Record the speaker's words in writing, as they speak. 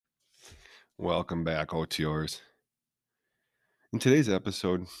Welcome back, OTRs. In today's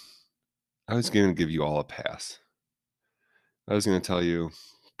episode, I was going to give you all a pass. I was going to tell you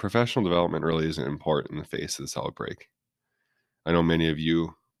professional development really isn't important in the face of this outbreak. I know many of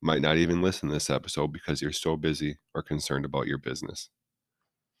you might not even listen to this episode because you're so busy or concerned about your business.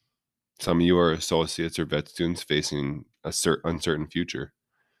 Some of you are associates or vet students facing a uncertain future.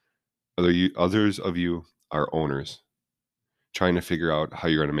 Others of you are owners trying to figure out how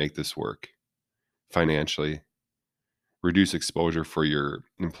you're going to make this work financially, reduce exposure for your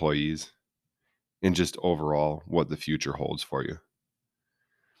employees, and just overall what the future holds for you.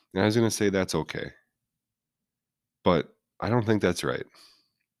 And I was going to say that's okay, but I don't think that's right.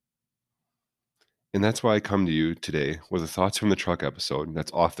 And that's why I come to you today with a Thoughts from the Truck episode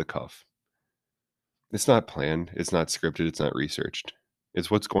that's off the cuff. It's not planned, it's not scripted, it's not researched.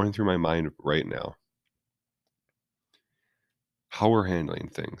 It's what's going through my mind right now. How we're handling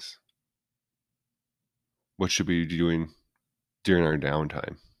things. What should we be doing during our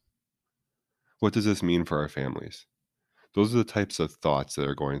downtime? What does this mean for our families? Those are the types of thoughts that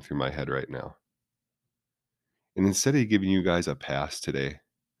are going through my head right now. And instead of giving you guys a pass today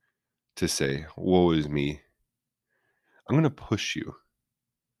to say, woe is me, I'm going to push you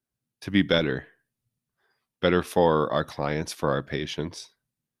to be better. Better for our clients, for our patients,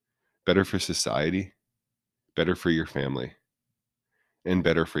 better for society, better for your family, and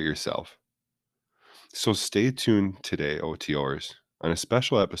better for yourself. So stay tuned today, OTRs, on a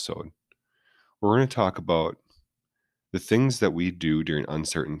special episode. We're going to talk about the things that we do during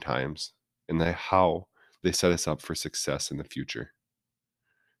uncertain times and how they set us up for success in the future.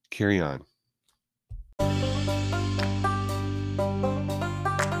 Carry on.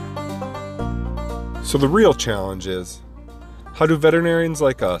 So the real challenge is, how do veterinarians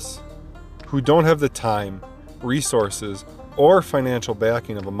like us, who don't have the time, resources, or financial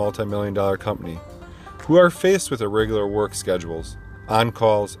backing of a multi-million-dollar company, who are faced with irregular work schedules,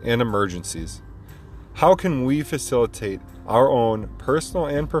 on-calls, and emergencies, how can we facilitate our own personal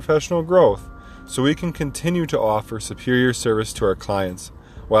and professional growth so we can continue to offer superior service to our clients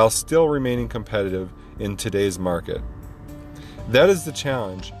while still remaining competitive in today's market? That is the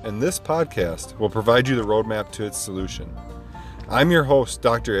challenge, and this podcast will provide you the roadmap to its solution. I'm your host,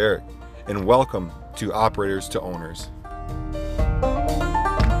 Dr. Eric, and welcome to Operators to Owners.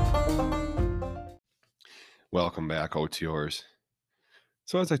 Welcome back, OTRs.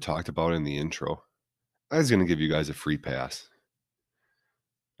 So as I talked about in the intro, I was going to give you guys a free pass.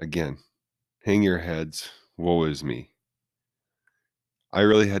 Again, hang your heads, woe is me. I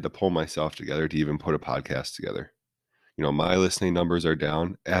really had to pull myself together to even put a podcast together. My listening numbers are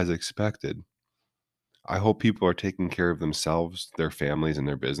down as expected. I hope people are taking care of themselves, their families, and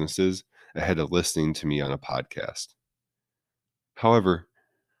their businesses ahead of listening to me on a podcast. However,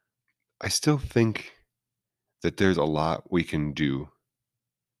 I still think that there's a lot we can do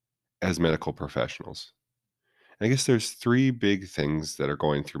as medical professionals. I guess there's three big things that are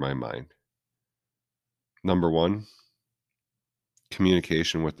going through my mind. Number one,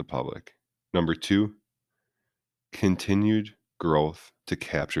 communication with the public. Number two, continued growth to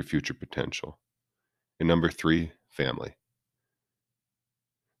capture future potential. And number three, family.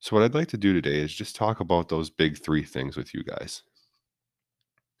 So what I'd like to do today is just talk about those big three things with you guys.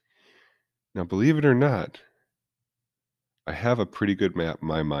 Now, believe it or not, I have a pretty good map in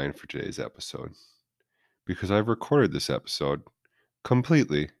my mind for today's episode because I've recorded this episode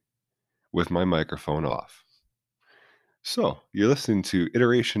completely with my microphone off. So you're listening to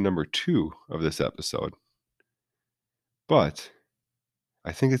iteration number 2 of this episode. But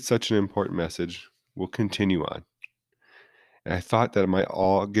I think it's such an important message. We'll continue on. And I thought that it might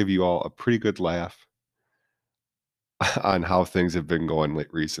all give you all a pretty good laugh on how things have been going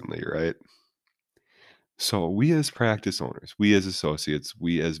recently, right? So we as practice owners, we as associates,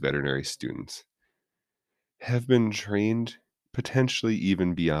 we as veterinary students have been trained potentially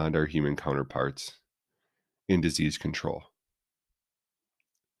even beyond our human counterparts in disease control.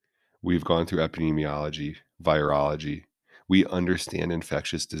 We've gone through epidemiology, virology. We understand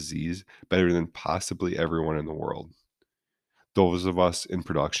infectious disease better than possibly everyone in the world. Those of us in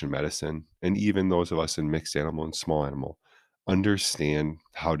production medicine, and even those of us in mixed animal and small animal, understand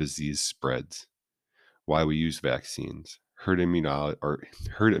how disease spreads, why we use vaccines, herd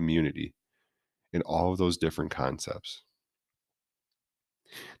immunity, and all of those different concepts.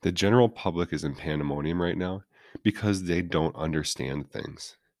 The general public is in pandemonium right now because they don't understand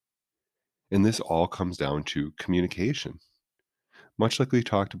things. And this all comes down to communication. Much like we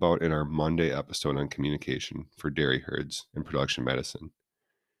talked about in our Monday episode on communication for dairy herds and production medicine.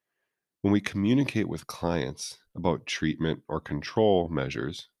 When we communicate with clients about treatment or control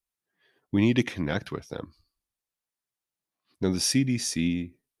measures, We need to connect with them. Now, the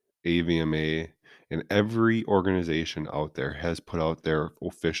CDC, AVMA, and every organization out there has put out their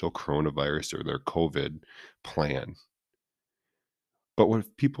official coronavirus or their COVID plan. But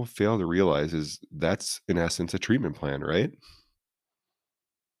what people fail to realize is that's, in essence, a treatment plan, right?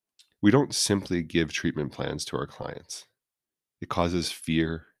 We don't simply give treatment plans to our clients. It causes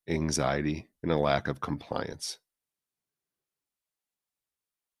fear, anxiety, and a lack of compliance.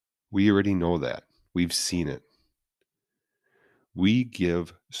 We already know that. We've seen it. We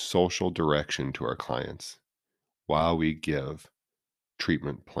give social direction to our clients while we give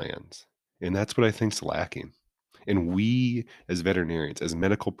treatment plans. And that's what I think's lacking. And we, as veterinarians, as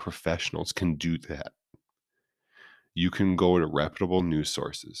medical professionals, can do that. You can go to reputable news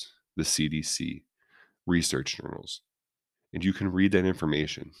sources, the CDC, research journals, and you can read that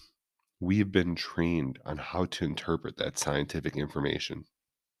information. We have been trained on how to interpret that scientific information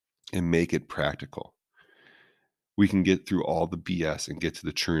and make it practical. We can get through all the BS and get to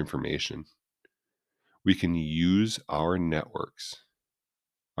the true information. We can use our networks,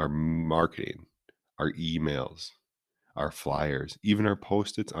 our marketing, our emails, our flyers, even our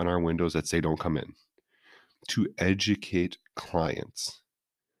post-its on our windows that say don't come in, to educate clients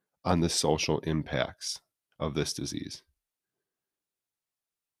on the social impacts of this disease.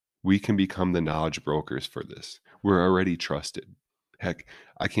 We can become the knowledge brokers for this. We're already trusted. Heck,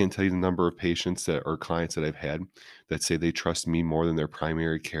 I can't tell you the number of patients that or clients that I've had that say they trust me more than their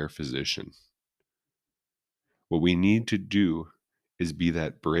primary care physician. What we need to do is be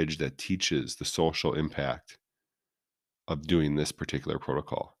that bridge that teaches the social impact of doing this particular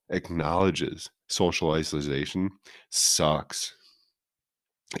protocol, acknowledges social isolation sucks,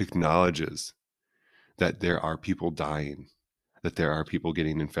 acknowledges that there are people dying, that there are people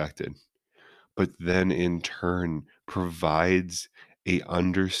getting infected, but then in turn provides a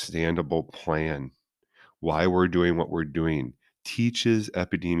understandable plan why we're doing what we're doing, teaches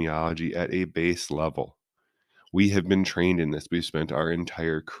epidemiology at a base level. We have been trained in this. We've spent our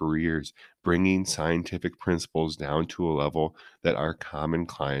entire careers bringing scientific principles down to a level that our common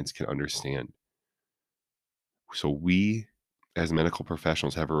clients can understand. So we, as medical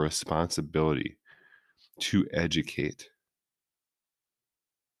professionals, have a responsibility to educate.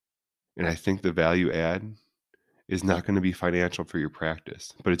 And I think the value add is not going to be financial for your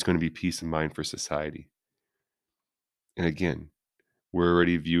practice, but it's going to be peace of mind for society. And again, we're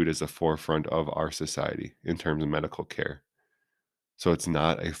already viewed as the forefront of our society in terms of medical care. So it's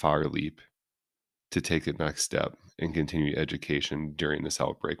not a far leap to take the next step and continue education during this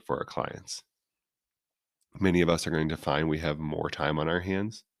outbreak for our clients. Many of us are going to find we have more time on our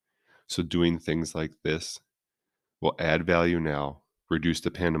hands. So doing things like this will add value now, reduce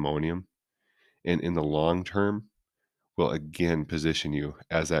the pandemonium, and in the long term, will again position you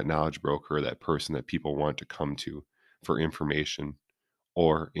as that knowledge broker, that person that people want to come to for information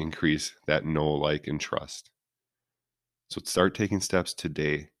or increase that know, like, and trust. So start taking steps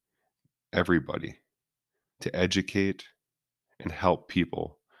today, everybody, to educate and help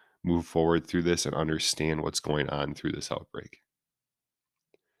people move forward through this and understand what's going on through this outbreak.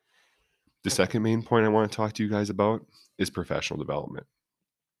 The second main point I want to talk to you guys about is professional development.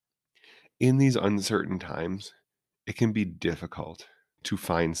 In these uncertain times, it can be difficult to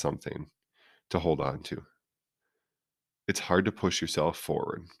find something to hold on to. It's hard to push yourself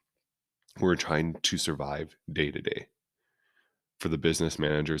forward. We're trying to survive day to day. For the business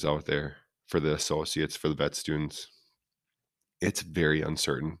managers out there, for the associates, for the vet students, it's very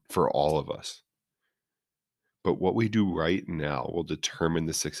uncertain for all of us. But what we do right now will determine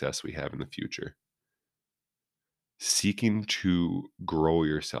the success we have in the future. Seeking to grow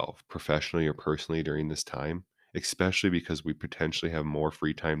yourself professionally or personally during this time, especially because we potentially have more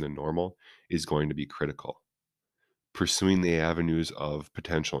free time than normal, is going to be critical. Pursuing the avenues of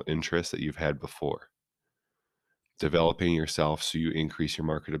potential interest that you've had before, developing yourself so you increase your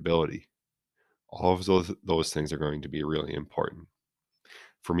marketability. All of those things are going to be really important.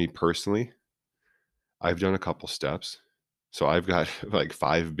 For me personally, I've done a couple steps. So I've got like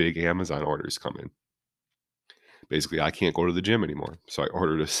 5 big Amazon orders coming. Basically, I can't go to the gym anymore. So I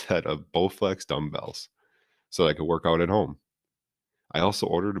ordered a set of Bowflex dumbbells so that I could work out at home. I also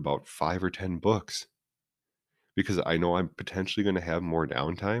ordered about 5 or 10 books because I know I'm potentially going to have more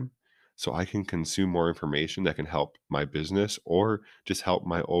downtime, so I can consume more information that can help my business or just help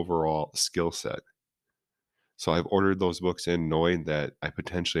my overall skill set. So I've ordered those books in knowing that I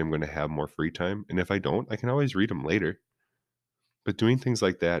potentially am going to have more free time. And if I don't, I can always read them later. But doing things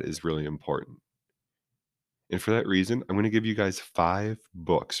like that is really important. And for that reason, I'm going to give you guys 5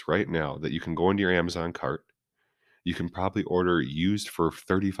 books right now that you can go into your Amazon cart You can probably order used for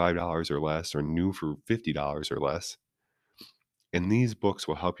 $35 or less or new for $50 or less. And these books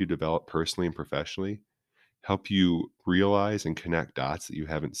will help you develop personally and professionally, help you realize and connect dots that you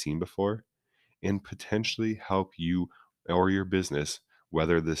haven't seen before, and potentially help you or your business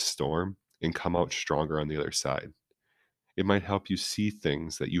weather this storm and come out stronger on the other side. It might help you see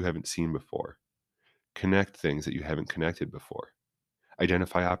things that you haven't seen before, connect things that you haven't connected before,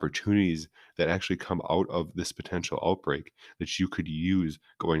 identify opportunities that actually come out of this potential outbreak that you could use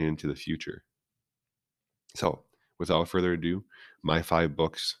going into the future. So, without further ado, my 5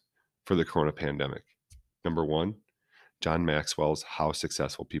 books for the corona pandemic. Number 1, John Maxwell's How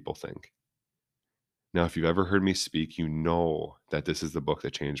Successful People Think. Now, if you've ever heard me speak, you know that this is the book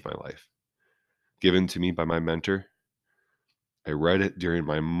that changed my life. Given to me by my mentor, I read it during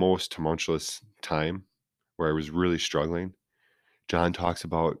my most tumultuous time where I was really struggling. John talks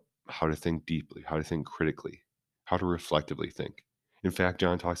about how to think deeply, how to think critically, how to reflectively think. In fact,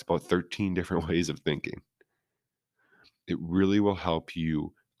 John talks about 13 different ways of thinking. It really will help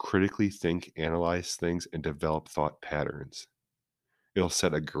you critically think, analyze things, and develop thought patterns. It'll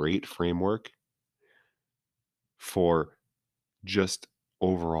set a great framework for just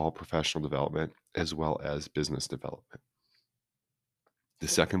overall professional development as well as business development. The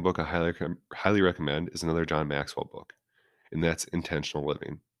second book I highly recommend is another John Maxwell book, and that's Intentional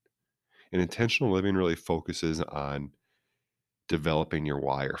Living. And Intentional Living really focuses on developing your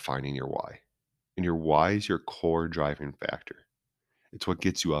why or finding your why. And your why is your core driving factor. It's what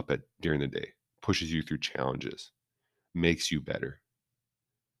gets you up at during the day, pushes you through challenges, makes you better.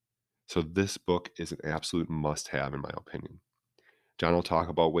 So this book is an absolute must-have in my opinion. John will talk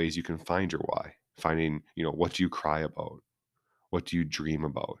about ways you can find your why, finding, what do you cry about? What do you dream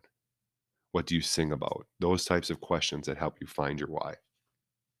about? What do you sing about? Those types of questions that help you find your why.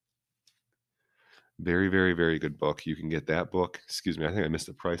 Very, very, very good book. You can get that book. Excuse me, I think I missed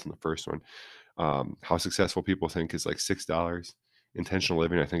the price on the first one. How Successful People Think is like $6. Intentional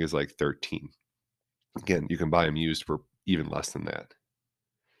Living, I think, is like 13. Again, you can buy them used for even less than that.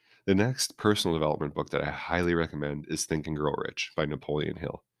 The next personal development book that I highly recommend is Think and Grow Rich by Napoleon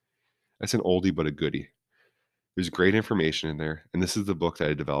Hill. That's an oldie but a goodie. There's great information in there, and this is the book that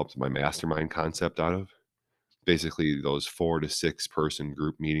I developed my mastermind concept out of. Basically, those 4 to 6 person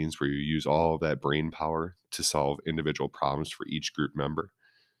group meetings where you use all of that brain power to solve individual problems for each group member.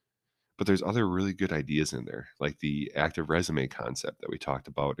 But there's other really good ideas in there, like the active resume concept that we talked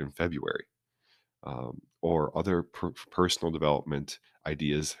about in February, or other personal development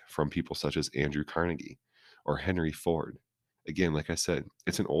ideas from people such as Andrew Carnegie or Henry Ford. Again, like I said,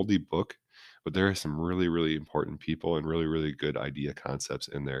 it's an oldie book, but there are some really, really important people and really, really good idea concepts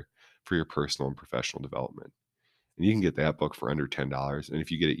in there for your personal and professional development. And you can get that book for under $10. And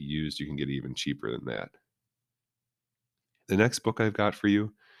if you get it used, you can get it even cheaper than that. The next book I've got for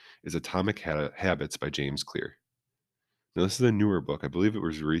you is Atomic Habits by James Clear. Now, this is a newer book. I believe it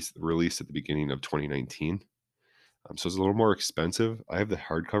was released at the beginning of 2019. So it's a little more expensive. I have the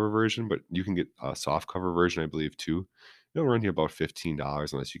hardcover version, but you can get a softcover version, I believe, too. It'll run you about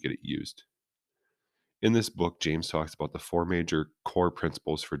 $15 unless you get it used. In this book, James talks about the 4 major core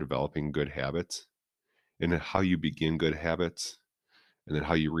principles for developing good habits and then how you begin good habits and then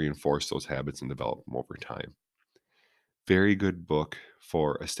how you reinforce those habits and develop them over time. Very good book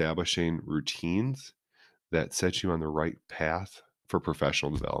for establishing routines that set you on the right path for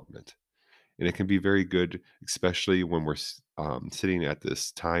professional development. And it can be very good, especially when we're sitting at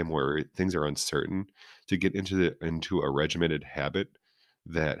this time where things are uncertain, to get into a regimented habit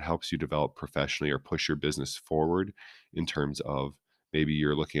that helps you develop professionally or push your business forward in terms of maybe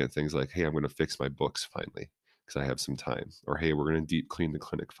you're looking at things like, hey, I'm going to fix my books finally because I have some time. Or, hey, we're going to deep clean the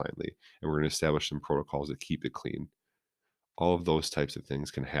clinic finally, and we're going to establish some protocols that keep it clean. All of those types of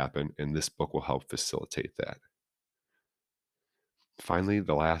things can happen, and this book will help facilitate that. Finally,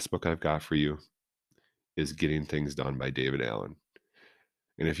 the last book I've got for you is Getting Things Done by David Allen.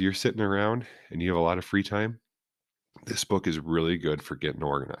 And if you're sitting around and you have a lot of free time, this book is really good for getting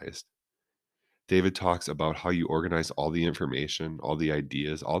organized. David talks about how you organize all the information, all the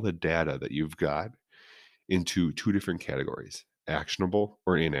ideas, all the data that you've got into 2 different categories, actionable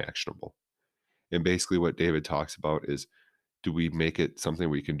or inactionable. And basically what David talks about is, do we make it something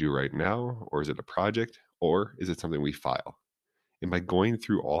we can do right now, or is it a project, or is it something we file? And by going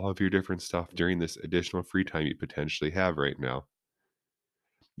through all of your different stuff during this additional free time you potentially have right now,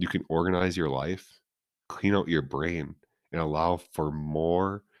 you can organize your life, clean out your brain, and allow for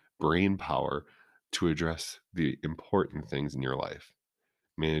more brain power to address the important things in your life,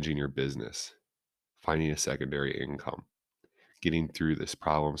 managing your business, finding a secondary income, getting through this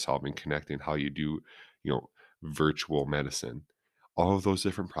problem solving, connecting how you do, you know, virtual medicine. All of those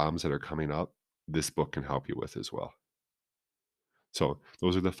different problems that are coming up, this book can help you with as well. So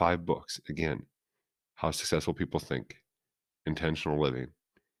those are the 5 books. Again, How Successful People Think, Intentional Living,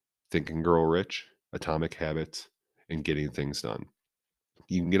 Think and Grow Rich, Atomic Habits, and Getting Things Done.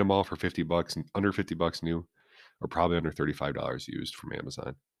 You can get them all for $50, under $50 new, or probably under $35 used from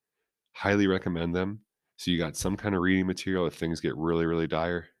Amazon. Highly recommend them. So you got some kind of reading material if things get really, really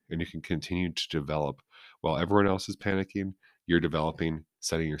dire, and you can continue to develop. While everyone else is panicking, you're developing,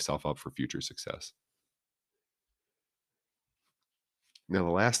 setting yourself up for future success. Now,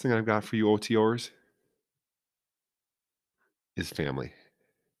 the last thing I've got for you OTOers is family.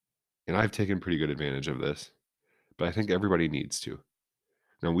 And I've taken pretty good advantage of this, but I think everybody needs to.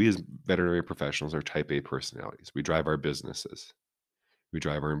 Now, we as veterinary professionals are type A personalities. We drive our businesses. We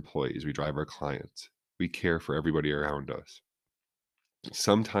drive our employees. We drive our clients. We care for everybody around us,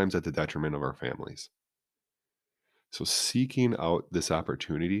 sometimes at the detriment of our families. So seeking out this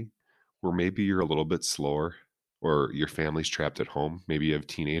opportunity where maybe you're a little bit slower or your family's trapped at home, maybe you have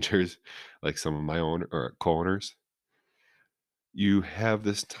teenagers like some of my own or co-owners, you have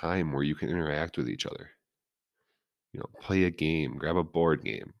this time where you can interact with each other. Play a game, grab a board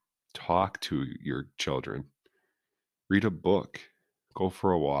game, talk to your children, read a book, go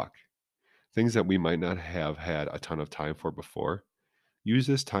for a walk. Things that we might not have had a ton of time for before. Use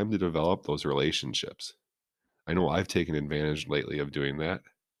this time to develop those relationships. I know I've taken advantage lately of doing that.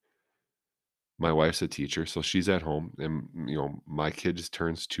 My wife's a teacher, so she's at home, and my kid just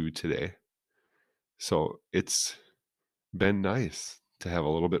turns 2 today. So it's been nice to have a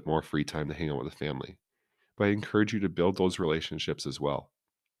little bit more free time to hang out with the family. But I encourage you to build those relationships as well.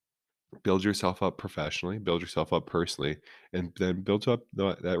 Build yourself up professionally, build yourself up personally, and then build up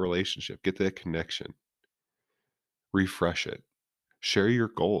that relationship. Get that connection. Refresh it. Share your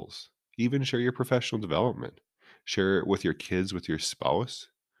goals. Even share your professional development. Share it with your kids, with your spouse.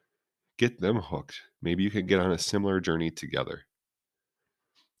 Get them hooked. Maybe you can get on a similar journey together.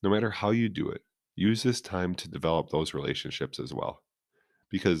 No matter how you do it, use this time to develop those relationships as well.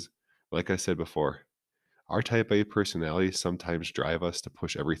 Because, like I said before, our type A personalities sometimes drive us to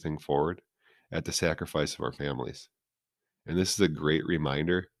push everything forward at the sacrifice of our families. And this is a great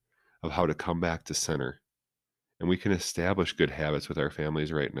reminder of how to come back to center. And we can establish good habits with our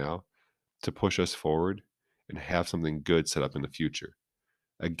families right now to push us forward and have something good set up in the future.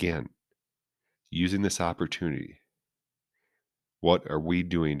 Again, using this opportunity, what are we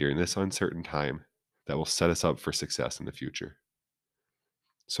doing during this uncertain time that will set us up for success in the future?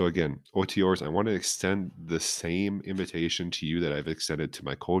 So again, OTOers, I want to extend the same invitation to you that I've extended to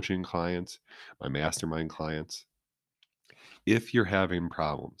my coaching clients, my mastermind clients. If you're having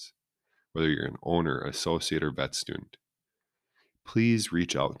problems, whether you're an owner, associate, or vet student, please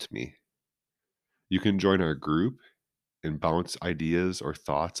reach out to me. You can join our group and bounce ideas or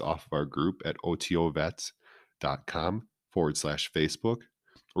thoughts off of our group at otovets.com/Facebook,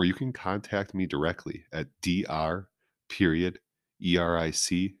 or you can contact me directly at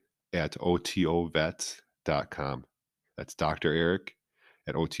dr.eric@otovets.com. That's Dr. Eric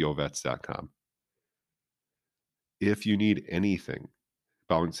at otovets.com. If you need anything,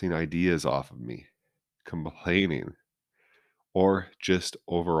 bouncing ideas off of me, complaining, or just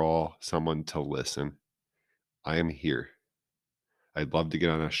overall someone to listen, I am here. I'd love to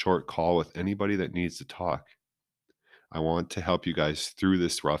get on a short call with anybody that needs to talk. I want to help you guys through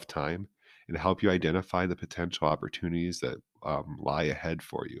this rough time and help you identify the potential opportunities that lie ahead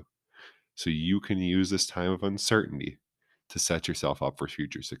for you, so you can use this time of uncertainty to set yourself up for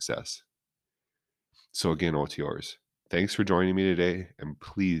future success. So again, OTOers, thanks for joining me today, and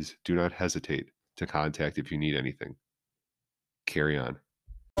please do not hesitate to contact if you need anything. Carry on.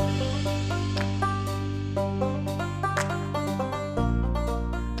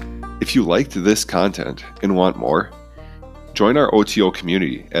 If you liked this content and want more, join our OTO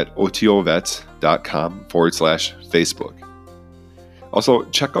community at otovets.com/Facebook. Also,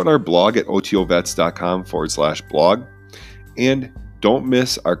 check out our blog at otovets.com/blog. And don't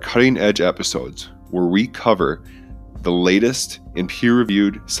miss our cutting edge episodes where we cover the latest in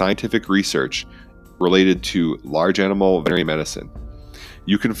peer-reviewed scientific research related to large animal veterinary medicine.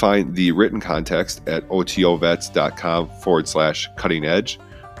 You can find the written context at otovets.com/cutting edge,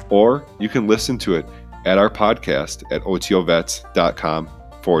 or you can listen to it at our podcast at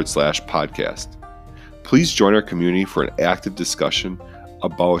otovets.com/podcast. Please join our community for an active discussion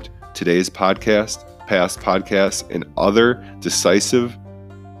about today's podcast, past podcasts, and other decisive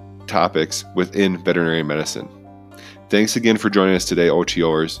topics within veterinary medicine. Thanks again for joining us today,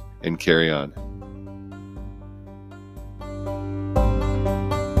 OTOers, and carry on.